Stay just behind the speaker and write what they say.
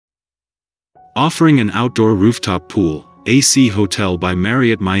Offering an outdoor rooftop pool, AC Hotel by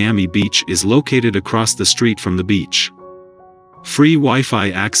Marriott Miami Beach is located across the street from the beach. Free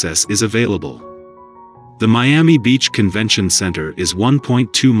Wi-Fi access is available. The Miami Beach Convention Center is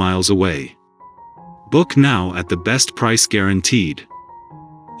 1.2 miles away. Book now at the best price guaranteed.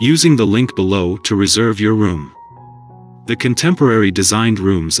 Using the link below to reserve your room. The contemporary designed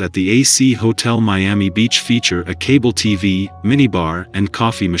rooms at the AC Hotel Miami Beach feature a cable TV, minibar, and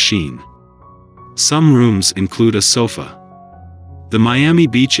coffee machine. Some rooms include a sofa. The Miami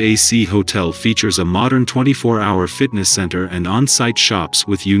Beach AC Hotel features a modern 24-hour fitness center and on-site shops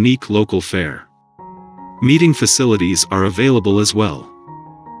with unique local fare. Meeting facilities are available as well.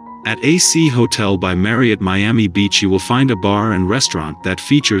 At AC Hotel by Marriott Miami Beach you will find a bar and restaurant that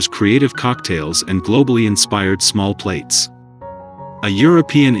features creative cocktails and globally inspired small plates. A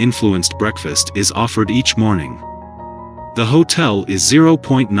European-influenced breakfast is offered each morning. The hotel is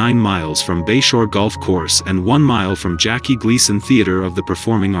 0.9 miles from Bayshore Golf Course and 1 mile from Jackie Gleason Theater of the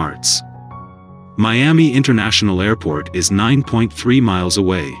Performing Arts. Miami International Airport is 9.3 miles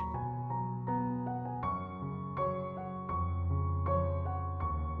away.